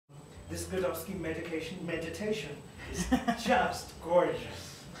this Godowski meditation is just gorgeous.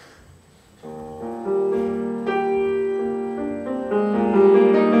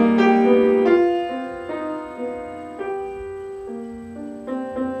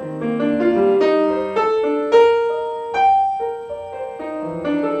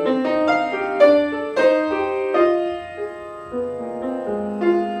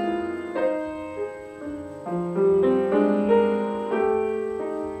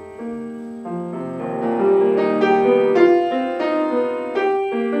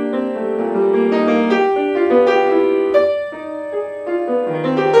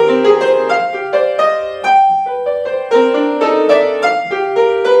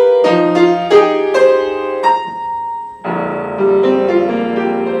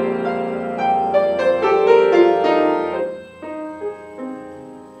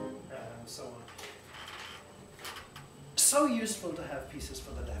 So useful to have pieces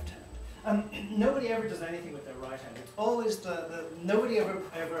for the left hand. Nobody ever does anything with their right hand. It's always nobody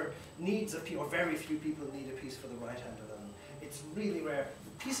ever needs a piece, or very few people need a piece for the right hand alone. It's really rare.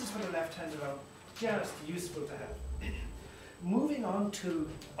 Pieces for the left hand alone, just useful to have. Moving on to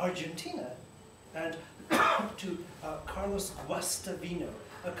Argentina and to Carlos Guastavino,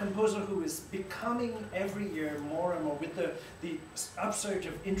 a composer who is becoming every year more and more, with the upsurge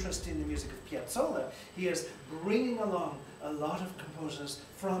of interest in the music of Piazzolla, he is bringing along a lot of composers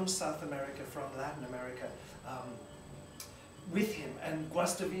from South America, from Latin America, with him. And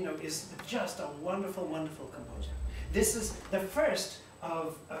Guastavino is just a wonderful, wonderful composer. This is the first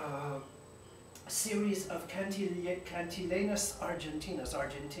of a series of cantilenas argentinas,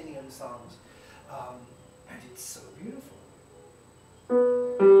 Argentinian songs, and it's so beautiful.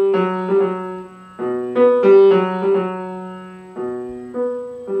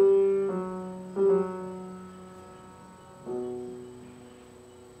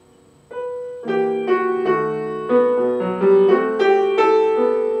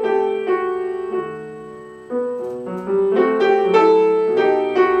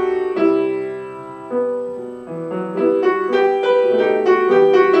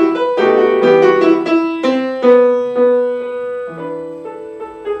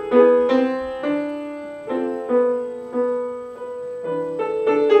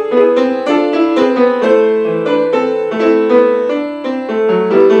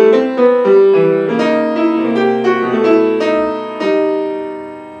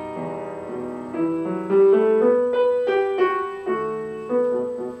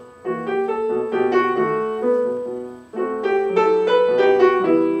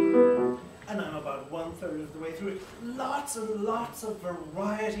 Lots and lots of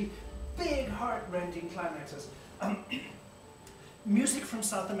variety, big heart-rending climaxes. Music from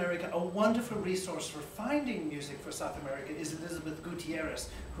South America, a wonderful resource for finding music for South America is Elizabeth Gutierrez,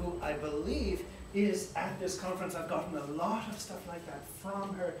 who I believe is at this conference. I've gotten a lot of stuff like that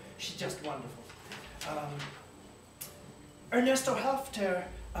from her. She's just wonderful. Ernesto Halfter,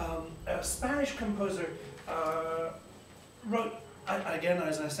 a Spanish composer, wrote, again,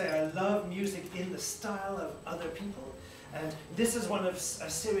 as I say, I love music in the style of other people. And this is one of a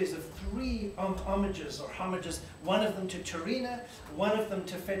series of 3 homages, one of them to Turina, one of them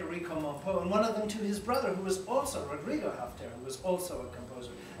to Federico Monpo, and one of them to his brother, who was also Rodrigo Halfter, who was also a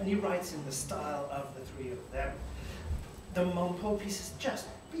composer. And he writes in the style of the 3 of them. The Monpo piece is just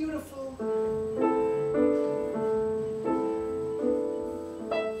beautiful.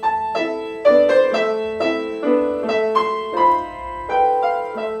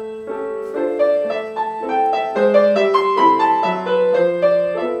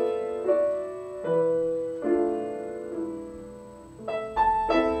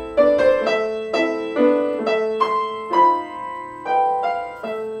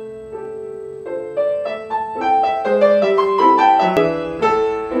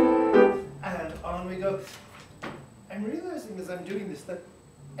 I'm realizing as I'm doing this that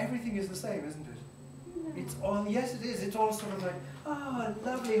everything is the same, isn't it? It's all, yes it is, it's all sort of like, ah,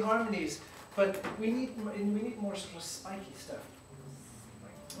 lovely harmonies, but we need more sort of spiky stuff.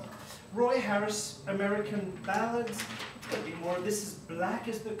 Roy Harris, American Ballads, it's going to be more, this is Black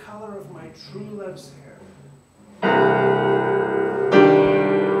is the Color of My True Love's Hair.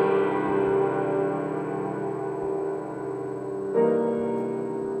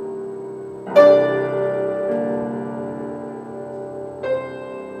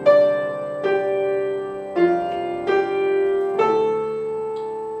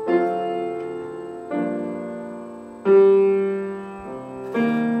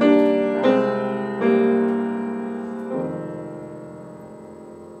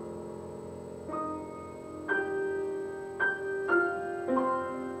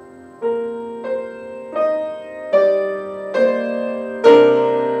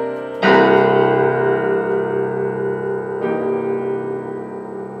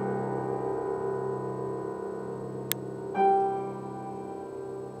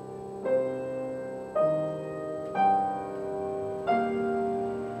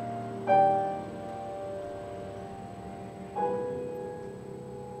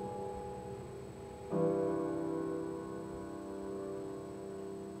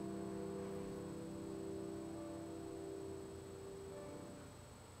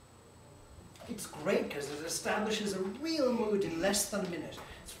 it's great because it establishes a real mood in less than a minute.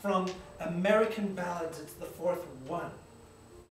 It's from American ballads, it's the fourth one.